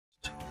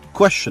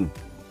Question.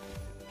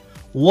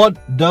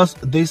 What does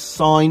this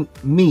sign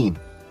mean?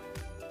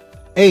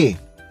 A.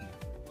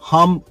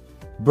 Hump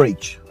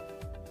bridge.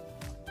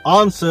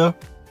 Answer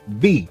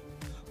B.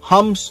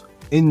 Humps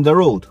in the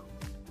road.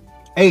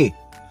 A.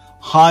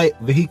 High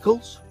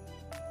vehicles.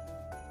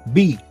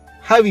 B.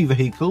 Heavy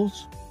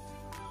vehicles.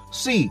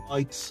 C.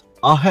 Lights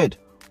ahead.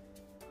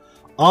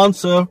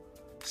 Answer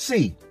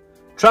C.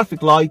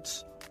 Traffic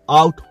lights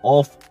out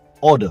of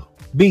order.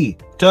 B.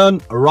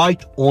 Turn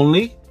right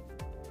only.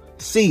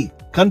 C.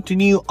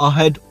 Continue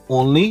ahead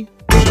only.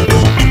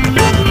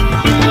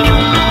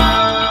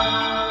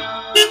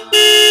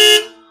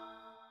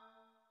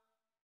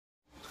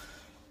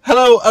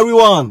 Hello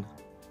everyone,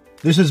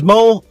 this is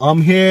Mo.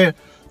 I'm here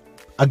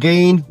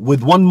again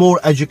with one more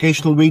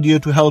educational video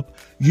to help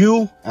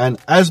you and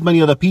as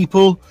many other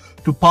people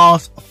to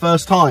pass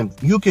first time.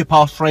 UK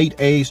pass rate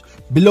is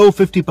below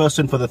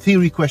 50% for the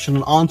theory question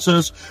and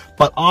answers,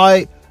 but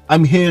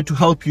I'm here to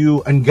help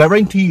you and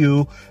guarantee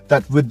you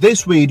that with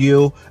this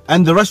video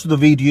and the rest of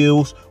the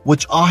videos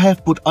which I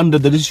have put under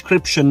the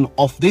description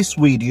of this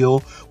video,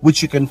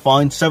 which you can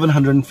find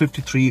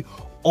 753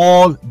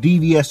 all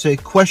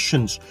DVSA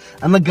questions,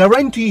 and I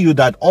guarantee you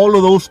that all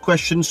of those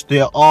questions,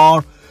 there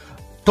are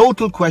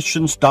total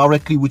questions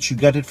directly which you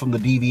get it from the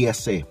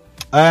DVSA.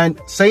 And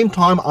same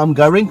time, I'm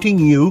guaranteeing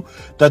you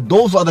that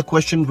those are the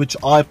questions which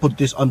I put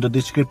this under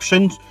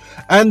descriptions,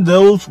 and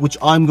those which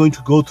I'm going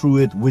to go through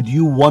it with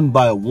you one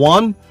by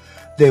one,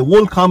 they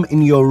will come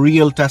in your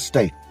real test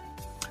day.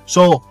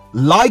 So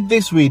like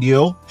this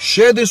video,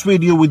 share this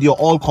video with your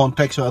all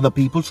contacts or other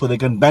people so they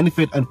can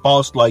benefit and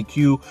pass like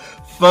you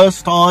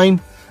first time,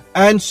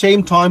 and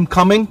same time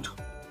comment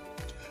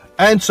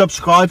and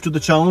subscribe to the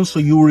channel so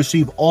you will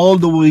receive all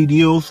the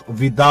videos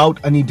without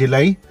any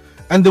delay,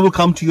 and they will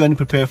come to you and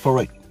prepare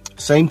for it.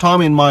 Same time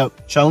in my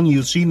channel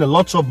you've seen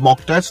lots of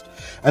mock tests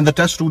and the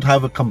test would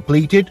have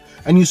completed,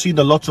 and you see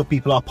that lots of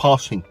people are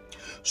passing.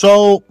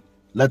 So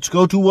let's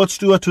go towards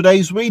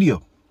today's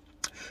video.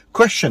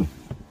 Question.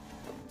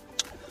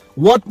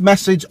 What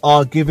message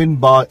are given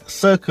by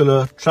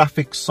circular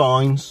traffic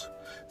signs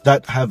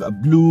that have a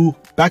blue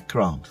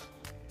background?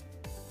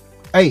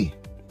 A.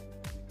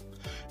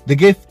 They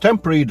give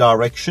temporary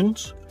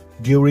directions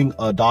during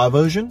a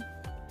diversion.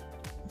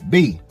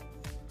 B.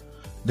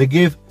 They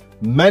give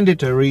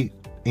mandatory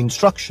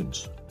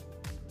instructions.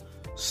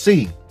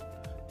 C.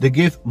 They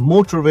give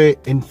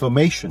motorway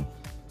information.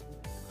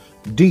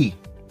 D.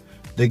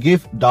 They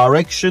give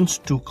directions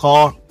to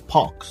car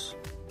parks.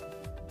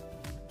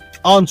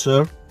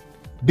 Answer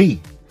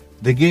B.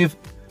 They give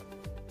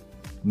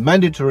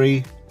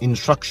mandatory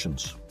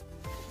instructions.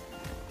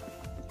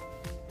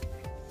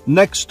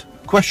 Next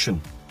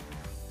question.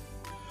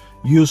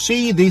 You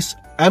see this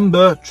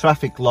amber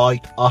traffic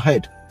light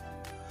ahead.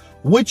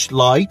 Which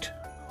light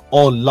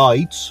or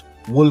lights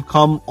will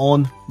come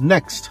on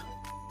next?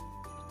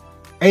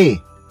 A.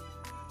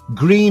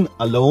 Green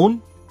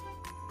alone.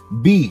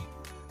 B.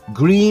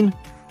 Green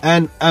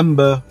and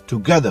amber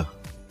together.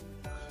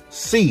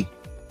 C.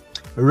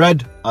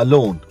 Red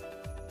alone.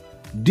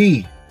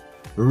 D.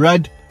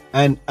 Red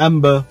and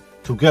amber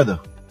together.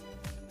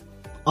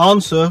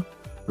 Answer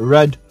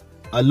red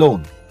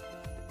alone.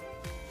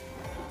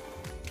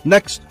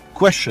 Next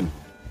question.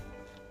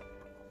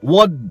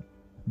 What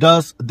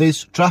does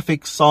this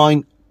traffic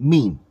sign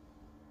mean?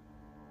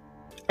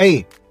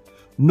 A.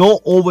 No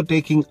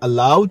overtaking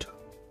allowed.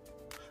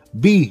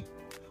 B.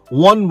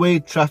 One-way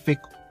traffic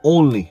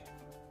only.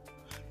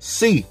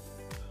 C.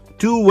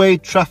 Two-way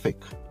traffic.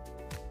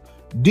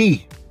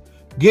 D.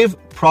 Give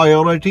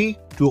priority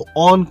to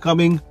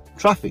oncoming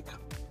traffic.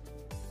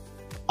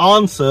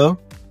 Answer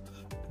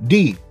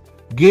D.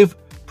 Give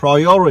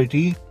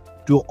priority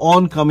to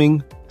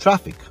oncoming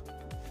traffic.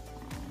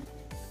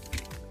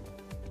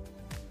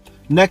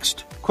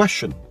 Next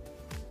question.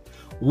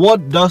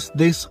 What does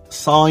this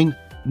sign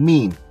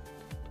mean?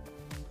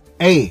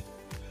 A.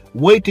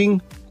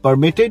 Waiting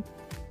permitted.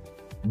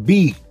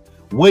 B.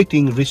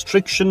 Waiting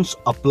restrictions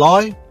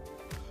apply.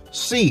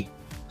 C.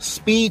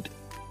 Speed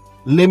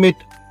limit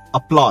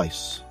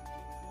applies.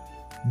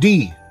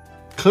 D.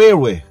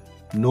 Clearway,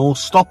 no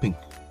stopping.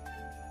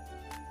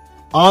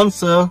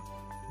 Answer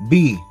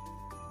B.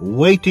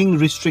 Waiting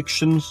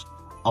restrictions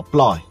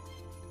apply.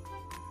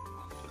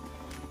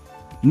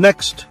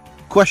 Next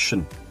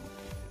question.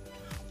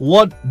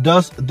 What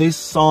does this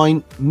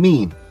sign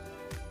mean?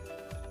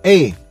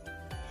 A.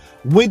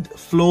 With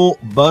flow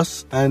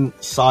bus and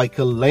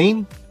cycle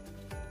lane.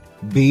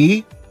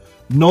 B.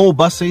 No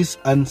buses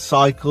and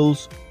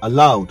cycles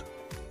allowed.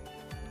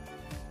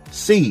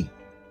 C.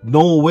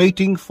 No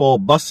waiting for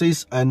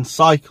buses and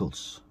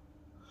cycles.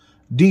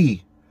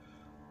 D.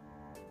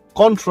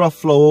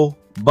 Contraflow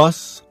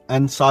bus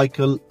and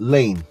cycle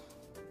lane.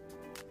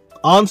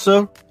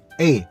 Answer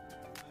A.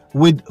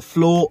 With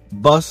flow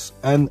bus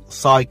and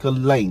cycle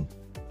lane.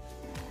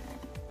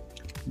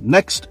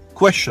 Next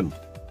question.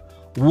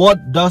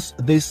 What does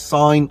this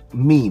sign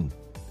mean?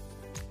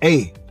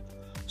 A.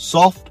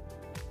 Soft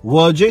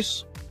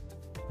verges.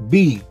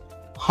 B.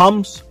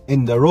 Humps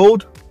in the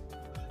road.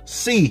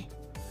 C.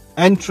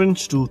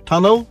 entrance to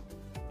tunnel,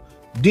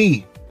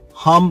 D.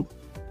 Hump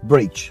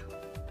bridge.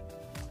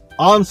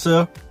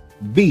 Answer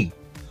B.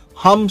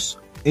 Humps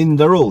in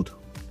the road.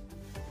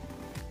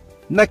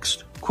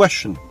 Next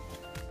question.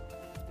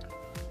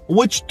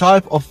 Which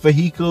type of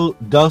vehicle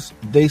does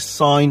this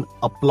sign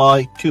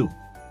apply to?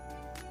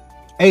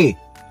 A.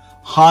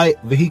 High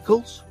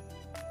vehicles,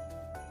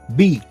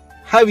 B.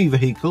 Heavy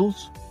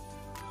vehicles,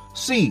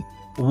 C.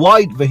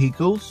 Wide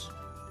vehicles,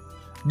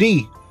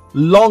 D.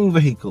 Long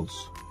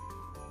vehicles.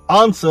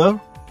 Answer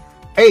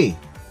A.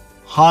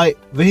 High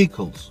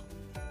vehicles.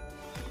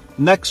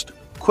 Next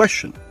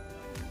question.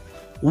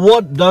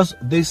 What does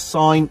this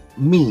sign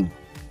mean?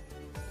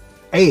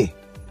 A.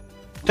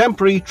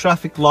 Temporary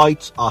traffic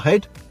lights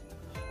ahead,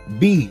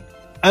 B.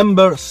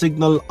 Amber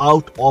signal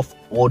out of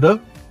order,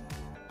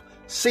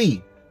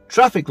 C.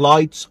 Traffic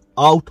lights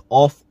out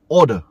of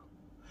order,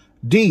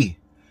 D.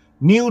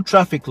 New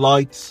traffic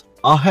lights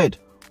ahead.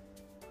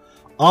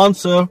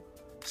 Answer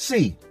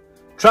C.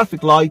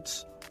 Traffic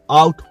lights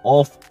out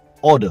of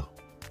order.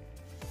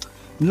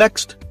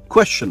 Next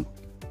question.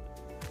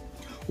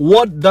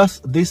 What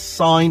does this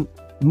sign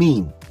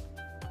mean?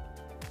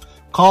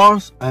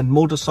 Cars and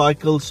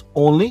motorcycles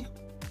only,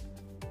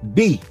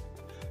 B.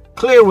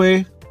 Clear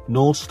way,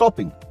 no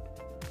stopping,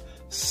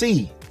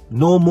 C.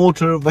 No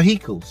motor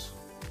vehicles,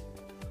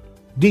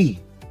 D.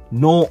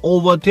 No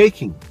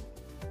overtaking.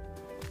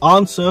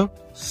 Answer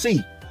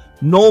C.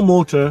 No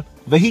motor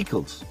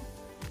vehicles.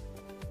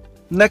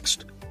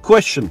 Next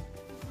question.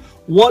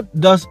 What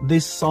does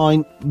this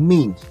sign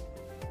mean?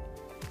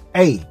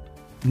 A.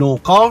 No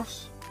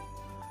cars,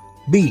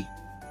 B.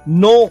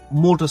 No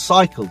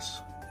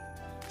motorcycles,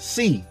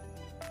 C.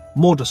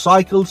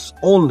 Motorcycles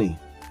only,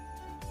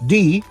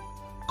 D.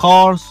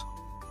 Cars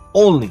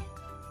only.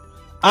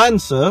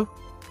 Answer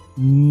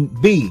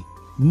B.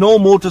 No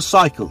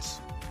motorcycles.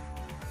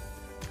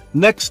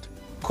 Next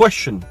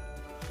question.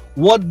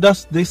 What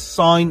does this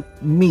sign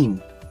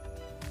mean?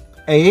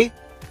 A.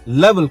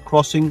 Level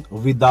crossing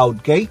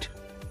without gate,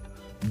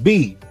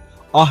 B.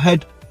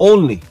 Ahead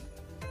only,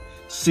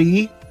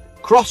 C.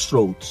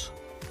 Crossroads,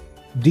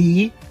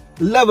 D.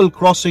 Level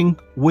crossing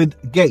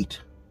with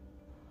gate.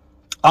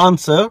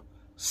 Answer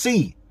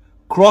C.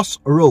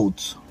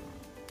 Crossroads.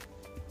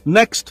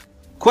 Next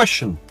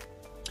question.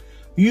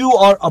 You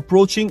are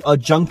approaching a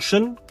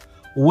junction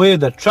where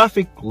the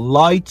traffic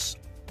lights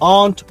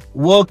aren't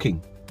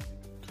working.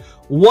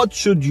 What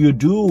should you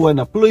do when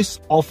a police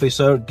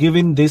officer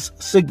given this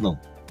signal?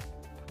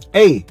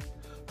 A.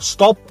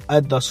 Stop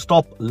at the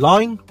stop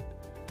line,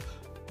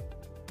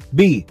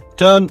 B.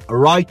 Turn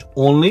right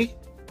only,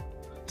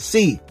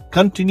 C.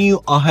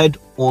 Continue ahead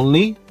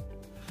only,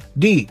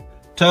 D.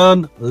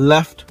 Turn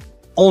left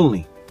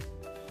only.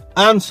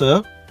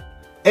 Answer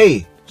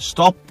A.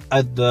 Stop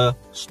at the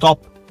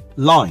stop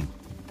line.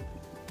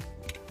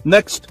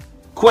 Next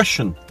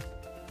question.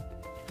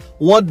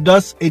 What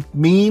does it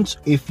mean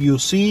if you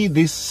see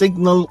this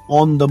signal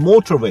on the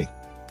motorway?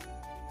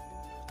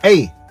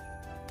 A.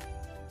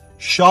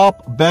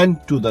 Sharp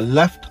bend to the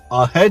left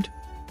ahead,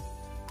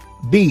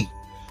 B.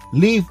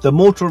 Leave the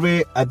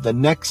motorway at the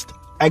next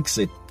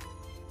exit,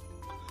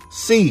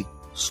 C.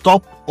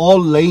 Stop all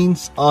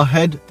lanes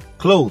ahead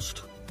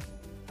closed,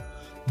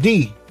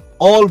 D.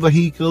 All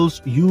vehicles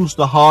use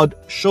the hard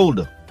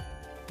shoulder.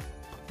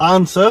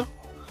 Answer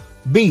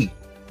B.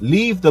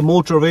 Leave the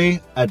motorway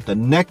at the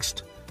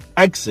next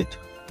exit.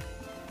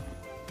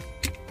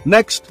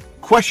 Next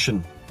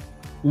question.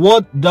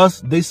 What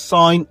does this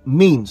sign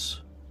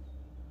means?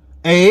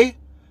 A.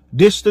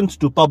 Distance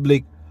to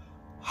public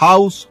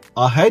house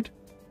ahead,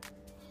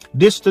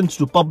 distance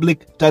to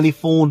public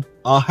telephone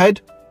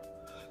ahead,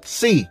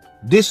 C.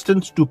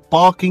 Distance to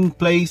parking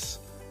place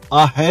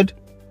ahead,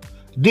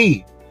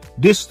 D.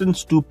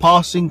 Distance to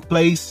passing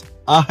place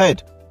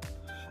ahead.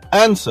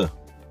 Answer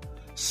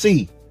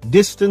C.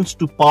 Distance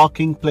to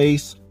parking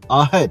place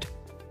ahead.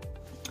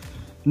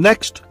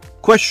 Next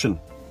question.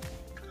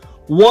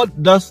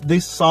 What does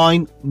this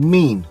sign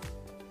mean?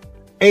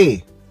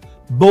 A.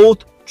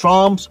 Both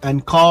trams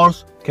and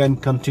cars can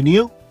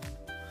continue,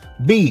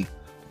 B.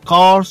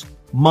 Cars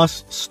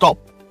must stop,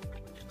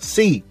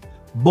 C.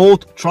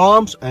 Both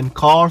trams and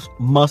cars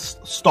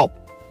must stop,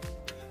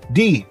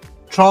 D.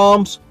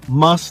 Trams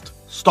must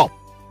stop.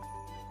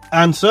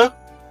 Answer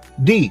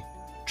D.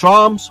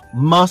 Trams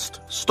must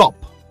stop.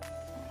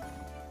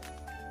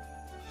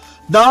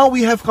 Now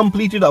we have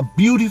completed a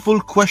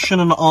beautiful question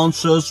and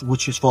answers,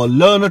 which is for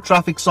learner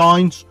traffic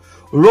signs,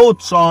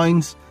 road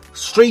signs,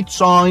 street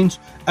signs,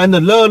 and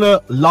the learner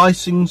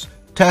license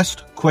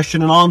test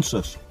question and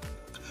answers.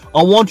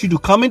 I want you to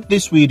comment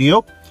this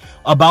video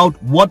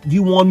about what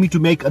you want me to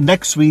make a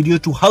next video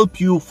to help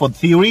you for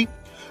theory,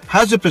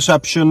 hazard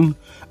perception,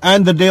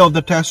 and the day of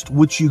the test,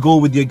 which you go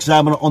with the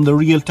examiner on the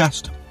real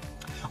test.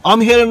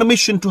 I'm here on a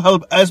mission to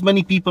help as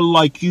many people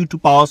like you to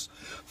pass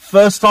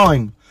first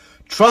time.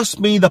 Trust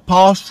me, the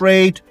pass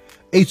rate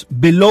is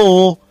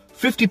below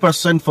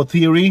 50% for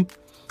theory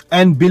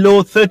and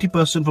below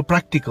 30% for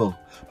practical.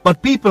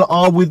 But people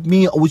are with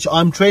me, which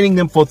I'm training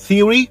them for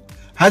theory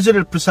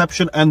hazard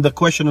perception and the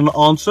question and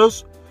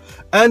answers.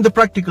 And the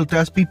practical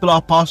test, people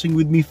are passing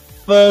with me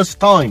first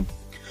time.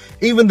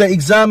 Even the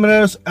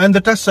examiners and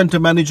the test center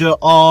manager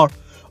are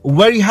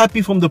very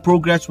happy from the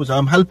progress which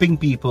I'm helping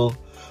people.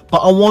 But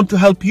I want to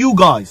help you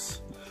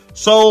guys.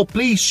 So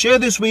please share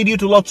this video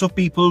to lots of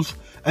people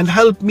and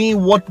help me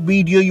what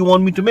video you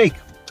want me to make.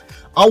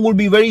 I will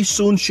be very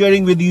soon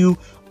sharing with you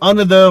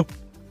another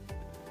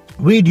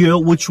video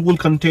which will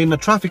contain a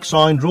traffic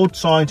sign, road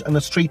signs and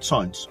a street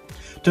signs.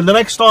 Till the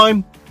next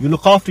time, you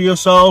look after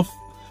yourself.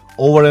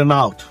 Over and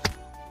out.